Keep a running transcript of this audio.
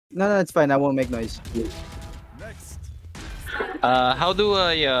No, it's fine. I won't make noise. How do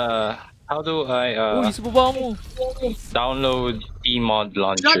I Uy, sa baba mo. download Tmod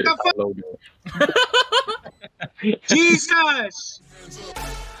launcher? Shut the fuck- Download. Jesus!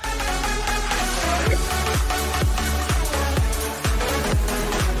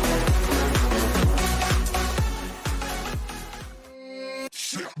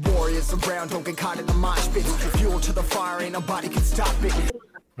 Warriors around, don't get caught in the mosh pit. Fuel to the fire, ain't nobody can stop it.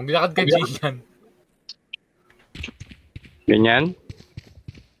 Maglakad ka, Gian. Ganyan?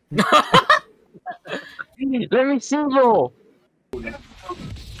 Let me see you!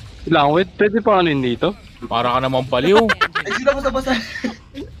 Langwit, pwede pa ano yun dito? Para ka naman baliw. Ay, sila basta-basta.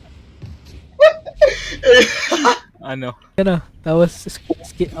 Ano? Ano? Tapos,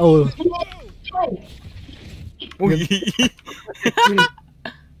 oh. Uy!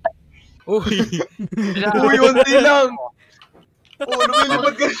 Uy! Uy, unti lang! Oo,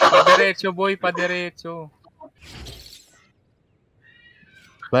 lumilipad ka na. Padiretso, boy, padiretso.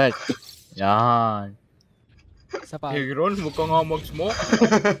 Ba't? Yan. Isa pa. Hey, Ron, huwag ka nga mag-smoke.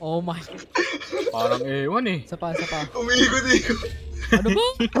 Oh my. Parang ewan eh. Isa pa, isa pa. Umiikot-ikot. Ano ba?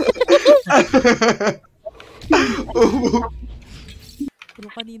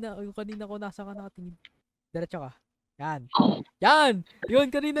 Yung kanina ko nasa ka nakatingin. Diretso ka. Yan. Yan! Yun,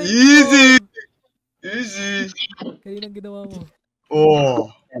 kanina yun. Easy! Easy! Kanina ginawa mo. Oh.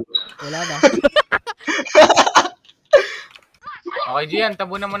 Wala na. Okay, Gian,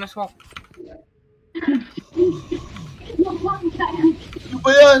 tabo naman ng smoke. Ano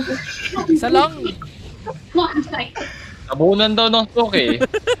ba yan? Isa lang. Tabunan daw ng smoke eh.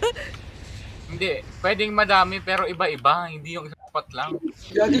 Hindi, pwedeng madami pero iba-iba, hindi yung isang spot lang.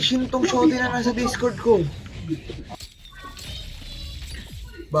 Lagi shintong shorty na nasa Discord ko.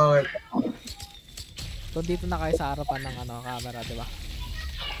 Bakit? So, dito na kayo sa harapan ng camera, diba?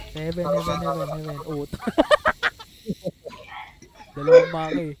 Heaven. Oh. Dalawang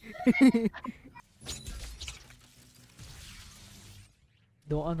maki.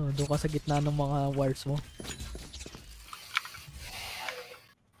 Doon ka sa gitna ng mga wires mo.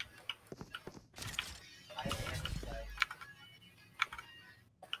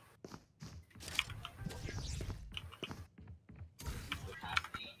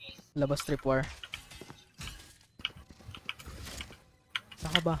 Labas tripwire.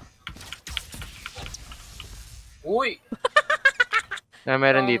 Saka ba? Uy! Na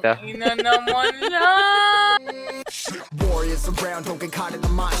meron dito. Ina naman yan! Warriors around, don't get caught in the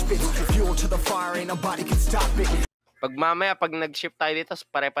mosh pit. Fuel to the fire, ain't nobody can stop it. Pag mamaya, pag nag-shift tayo dito,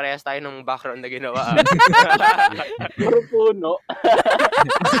 pare-parehas tayo ng background na ginawa. Puro puno.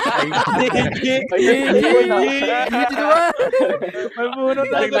 May puno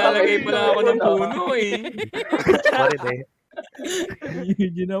Naglalagay pa lang ako ng puno eh. Sorry, de.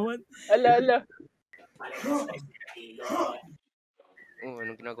 Ginawan. Ala.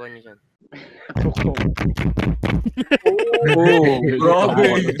 Anong ginagawa niyo dyan? Grabe!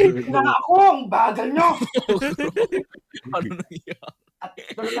 Na ako, ang bagal nyo! Ano nangyari? At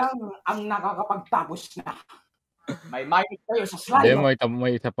ito lang ang nakakapagtapos na. May mic kayo sa slide. Hindi,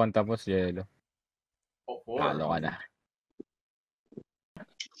 may isa pang tapos, Yelo. Opo. Talo ka na.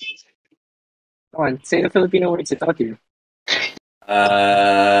 Come on, say the Filipino words. It's out here.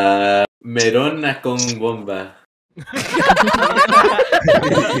 Meron akong bomba.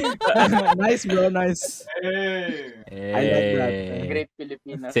 Nice, bro. Nice. Hey. I like that. Great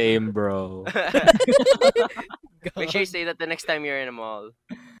Pilipinas. Same, bro. Make sure you say that the next time you're in a mall.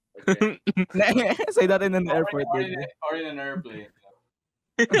 Say that in an airport. Or dude. in an airplane.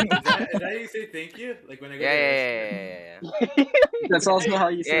 Is that how you say thank you? Like when I go to the Yeah. That's also how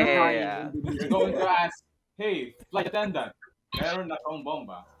you say hi. Yeah. You're going to ask, hey, flight attendant, meron akong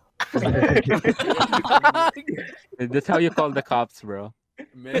bomba. That's how you call the cops, bro.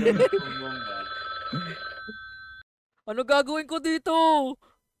 Meron akong bomba. Ano gagawin ko dito?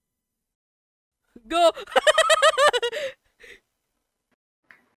 Go!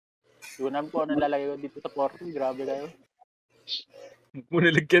 Tunam ko ano lalagay ko dito sa portal. Grabe kayo.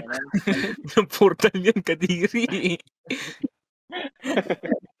 Muna lagyan ng portal yan, Kadiri.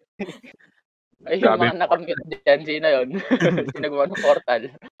 Ay, yung mga nakamit dyan, sino yun? Sinagawa ng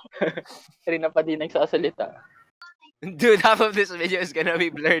portal. Rina pa din nagsasalita. Dude, half of this video is gonna be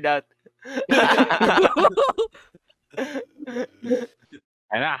blurred out.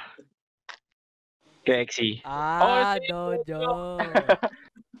 Ayun na. KXC. Dojo.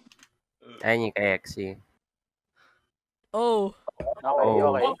 Ayun yung KXC. Oh.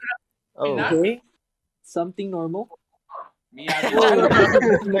 Okay. Oh. Okay. Something normal. Naging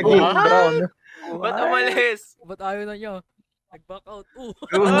brown. Ba't umalis? Ba't ayaw na niya? Nag-back out. Oh.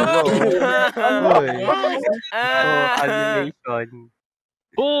 Animation.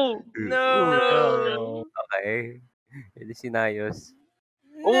 Oh! No! Okay. Hindi sinayos.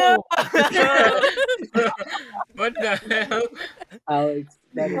 Oh! What the hell? Alex.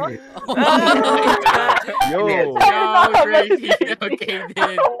 Yo! Crazy. Okay,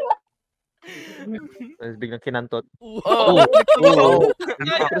 din. Tapos biglang kinantot. Oh.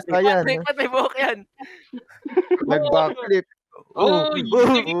 Nag-backflip na yan. Patay buhok yan. Nag-backflip. Oh!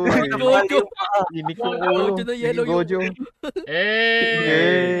 Gojo. Inik yung ulo. Gojo na yellow yung Gojo.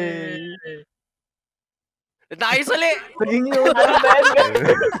 Hey! Nakayos ulit! Naging yun.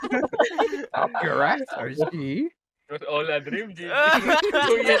 Up your ass, RC. It was all a dream, G.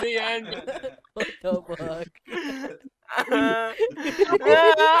 Kuya na yan. What the fuck?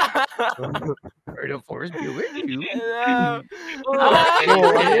 Or the force be with you.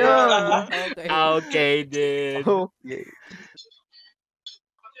 Okay. Okay, dude. Okay.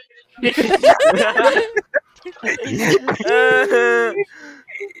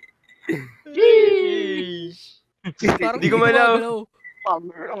 Parang Hindi ko malaw. Oh.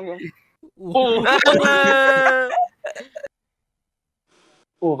 Ano yun?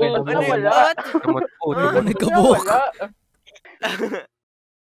 Wala. What? Nagkabuhok.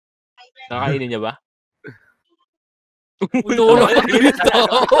 Nakainin niya ba? Ulo ka dito.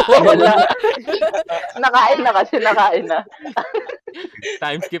 Wala. Nakain na kasi, nakain na.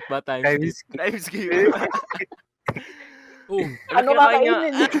 Time skip ba? Time skip. Time skip. Oh. Ano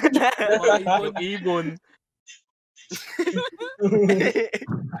kakainin? Ibon. Hindi.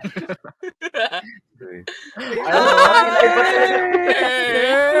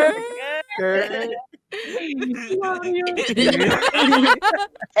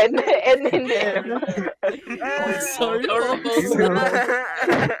 Sorry.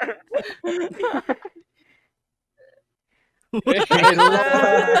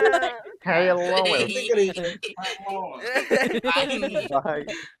 Hello. Bye.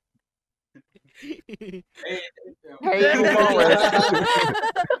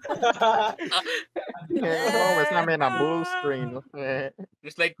 Mas namin na bull screen.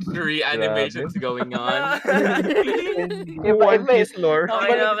 There's like 3 animations going on. One Piece lore.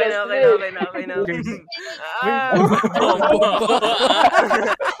 Okay na.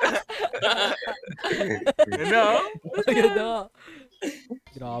 Ano? Ayun na.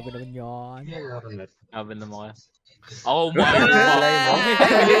 Grabe naman yan. Sabi na mo ka. Oh my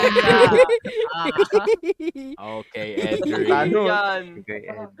Okay, Edry. Yan.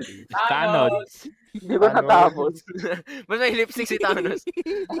 Thanos. Hindi ko natapos. Mas may lipstick si Thanos.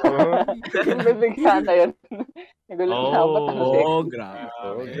 Yung bibig sana yun. Nagulat na ako matapos. Oh,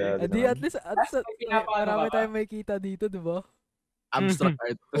 grabe. Hindi, at least marami tayong may kita dito, di ba? Abstract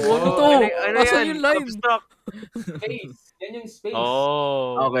art. Ano to? Asan yung line? Space. Yan yung space.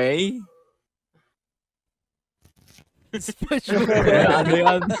 Oh. Okay. Special. Ano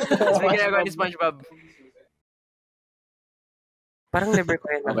yan? Ano yung ginagawa ni SpongeBob? Parang never ko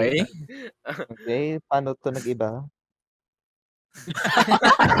yan. Okay. Okay, paano to nag-iba?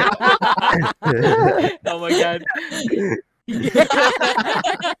 Oh my God.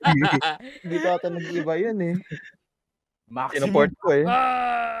 Hindi ko ata nag-iba yun eh. Maximum. Sinuport ko eh.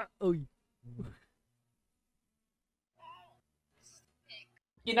 Uy.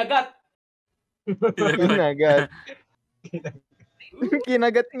 Kinagat. Kinagat.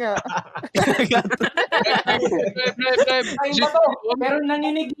 Kinagat nga. Ay ba to? Meron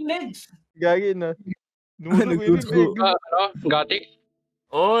nanginig-lig. Gagi na. Nagtuturo. Gatik?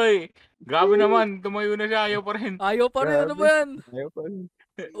 Oy! Grabe naman. Tumayo na siya. Ayaw pa rin. Ayaw pa rin. Ano ba yan? Ayaw pa rin.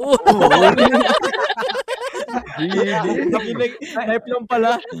 Oh. Knife lang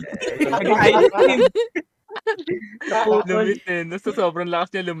pala. Lumit eh. Nasa sobrang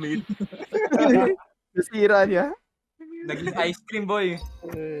lakas niya lumit. Nasira niya. Naging ice cream boy.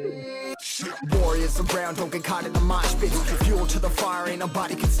 Warriors around, don't get caught in the mosh pit. Fuel to the fire, ain't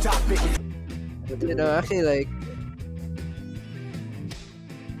nobody can stop it. You know, actually, like...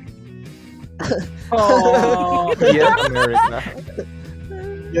 Oh, yes, America.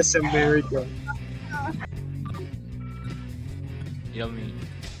 Yes, America. Yummy.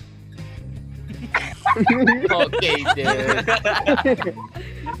 Okay, dude.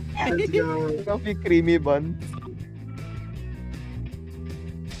 Let's go. Coffee creamy bun.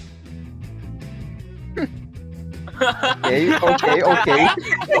 Okay.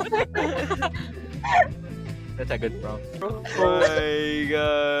 That's a good prompt. Oh my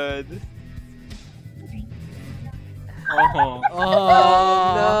God. Oh.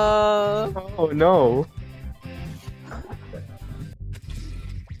 Oh no.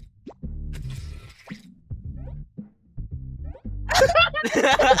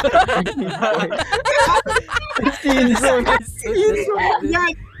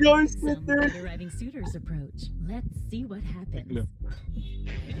 Yan! Yung Some Twitter! arriving suitors approach. Let's see what happens.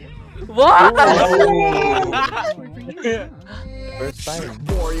 What? First time.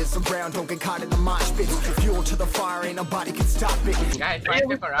 Warriors around, don't get caught in the mosh pit. Fuel to the fire, ain't nobody can stop it. Guys, find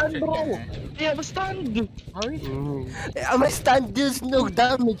the corruption. I have a stand. My stand does no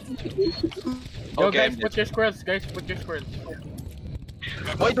damage. Yo, guys, put your squirrels. Guys, put your squirrels.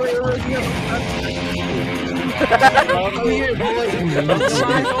 Why do I already have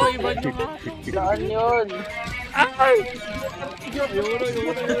Saan yun?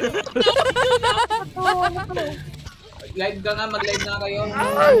 Live ka nga, mag-live na kayo.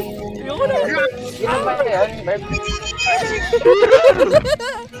 Sino ba yan?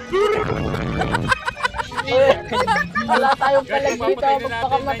 Wala tayong palag dito.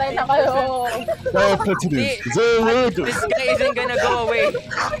 Magpakamatay na kayo. This guy isn't gonna go away.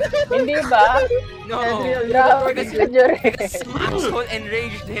 Hindi ba? No. Grabe ka sila, Jerry. Maxwell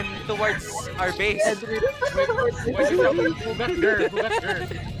enraged him towards our base. Who got girl?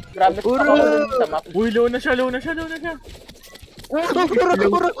 Grabe ka sa map. Uy, low na siya. Oh, What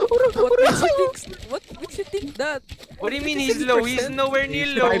makes you think that? What do you mean he's low? He's nowhere near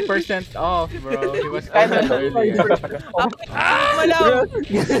low. 5% off, bro. He was kind of earlier. Malaw!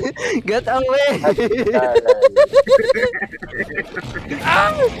 Get away!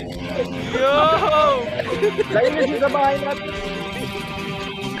 Yo! Layo na siya sa bahay natin.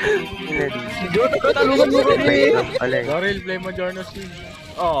 Talungan mo kami! Doril, play mo Jorno Steve.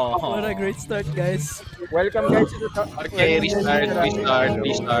 Oh, What a great start, guys. welcome guys to the Okay, restart.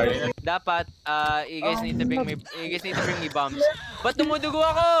 Dapat, you guys need to bring me bombs. Ba't tumudugo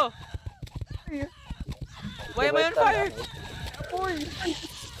ako? Why am I on fire?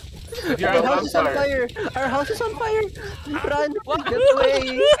 Our house is on fire! Our house is on fire! Run! Get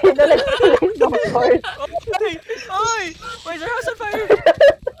away! Oy! Why is our house on fire?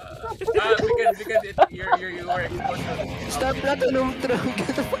 Because you were exposed to Stop na tanong trunk!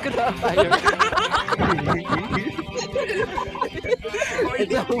 Get the fuck out of fire!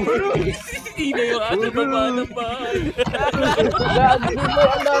 Hindi na yung ating baba ng bahay. Gabi mo,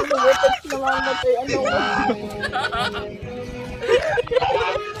 ang dami weapons na mamatay. Ano?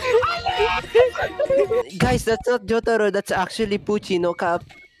 Guys, that's not Jotaro, that's actually Pucci, no cap.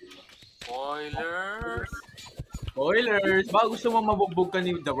 Spoilers! Baka gusto mo mabugbog ka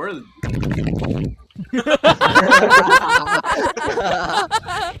ni The World.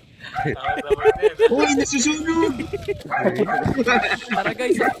 Uy, nasusunog! Tara,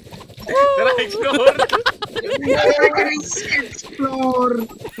 guys. Tara, explore! Explore!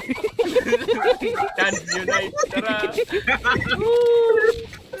 Can't unite! Tara!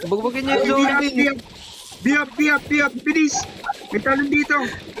 Bugbugin niyo yung zombie! Biap! Bilis! May talon dito!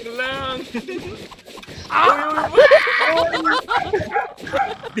 Ito lang!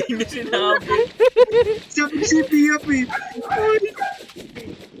 Di niya sinabi! Sabi si Biap eh!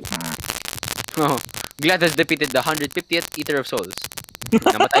 Oh, Glad has defeated the 150th Eater of Souls.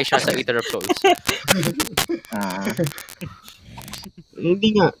 Namatay siya sa Eater of Souls.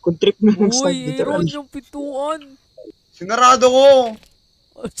 Hindi nga, kung trip na Uy, Aaron yung pintuan. Sinarado ko!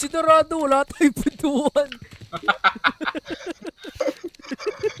 Sinarado, wala tayong pintuan.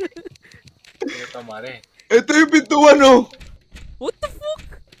 Ito, mare. Ito yung pintuan, oh! What the fuck?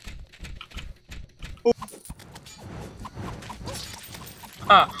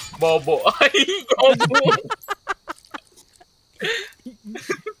 Ah, bobo. Ay, bobo.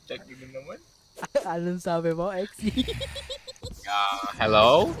 Check din naman. Anong sabi mo, XC?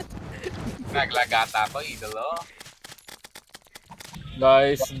 Hello? Naglagata ko, idolo.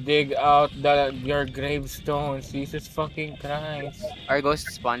 Guys, dig out your gravestones. Jesus fucking Christ. Are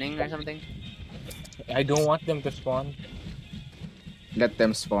ghosts spawning or something? I don't want them to spawn. Let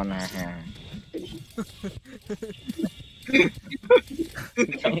them spawn.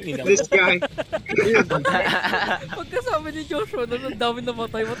 This guy. Pagkasabi ni Joshua, ang dami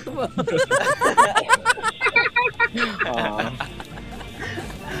namatay. What the fuck?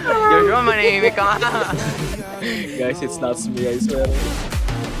 Joshua, manahimik ka nga. Guys, it's not me, I swear.